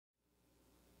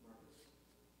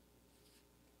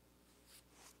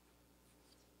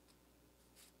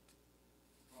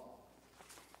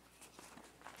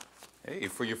Hey,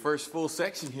 for your first full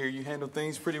section here, you handled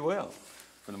things pretty well.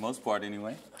 For the most part,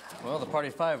 anyway. Well, the party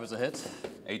 5 was a hit.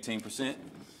 18%?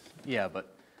 Yeah,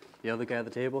 but the other guy at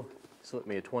the table slipped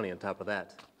me a 20 on top of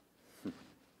that.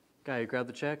 Guy who grabbed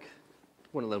the check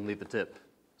wouldn't let him leave the tip.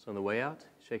 So on the way out,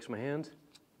 he shakes my hand,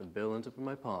 the bill ends up in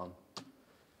my palm.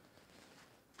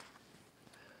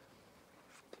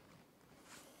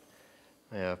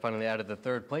 I finally added the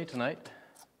 3rd plate tonight.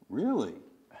 Really?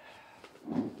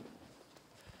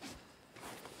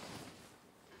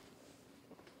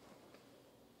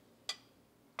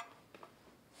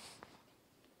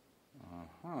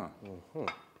 Uh-huh.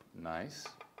 Nice.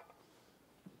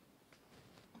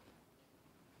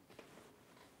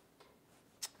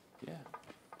 Yeah,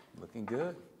 looking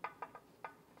good.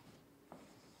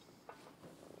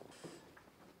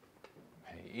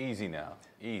 Hey, easy now,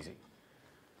 easy.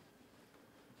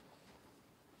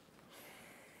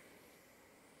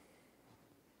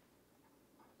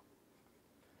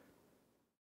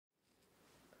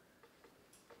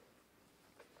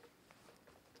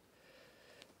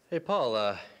 Hey,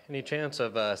 Paul, any chance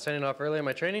of signing off early on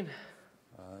my training?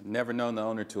 Never known the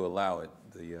owner to allow it.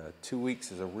 The 2 weeks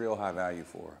is a real high value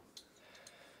for her.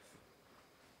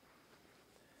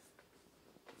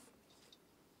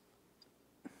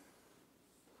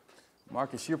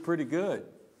 Marcus, you're pretty good.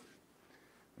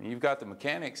 I mean, you've got the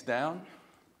mechanics down,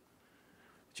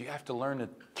 but you have to learn to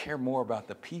care more about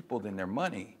the people than their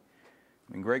money.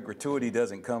 I mean, great gratuity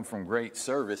doesn't come from great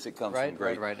service, it comes from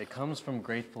great... Right. It comes from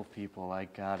grateful people. I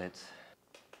got it.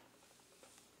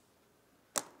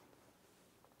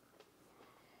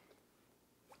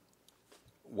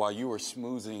 While you were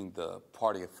smoozing the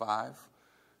party of 5,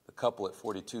 the couple at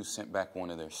 42 sent back one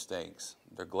of their steaks.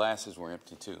 Their glasses were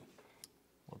empty, too.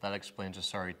 Well, that explains a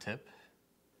sorry tip.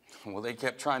 Well, they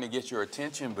kept trying to get your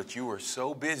attention, but you were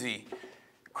so busy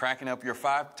cracking up your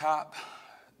 5 top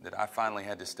that I finally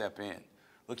had to step in.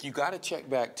 Look, you got to check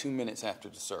back 2 minutes after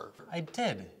the serve. I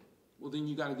did. Well, then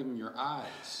you got to give him your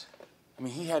eyes. I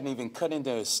mean, he hadn't even cut into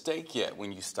his steak yet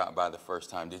when you stopped by the first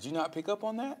time. Did you not pick up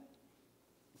on that?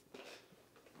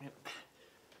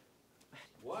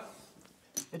 What?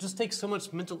 It just takes so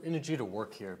much mental energy to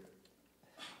work here.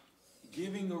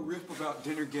 Giving a rip about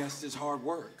dinner guests is hard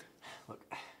work. Look,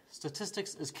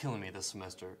 statistics is killing me this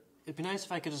semester. It'd be nice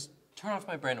if I could just turn off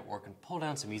my brain at work and pull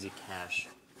down some easy cash.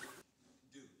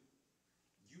 Dude,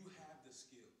 you have the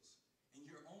skills, and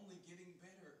you're only getting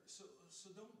better, so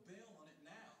don't bail on it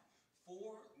now. 4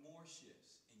 more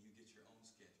shifts, and you get your own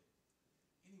schedule.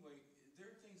 Anyway,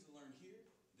 there are things to learn here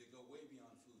that go way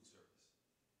beyond food service.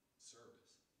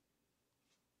 Service.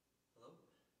 Hello?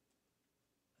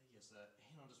 Yes,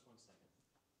 hang on just 1 second.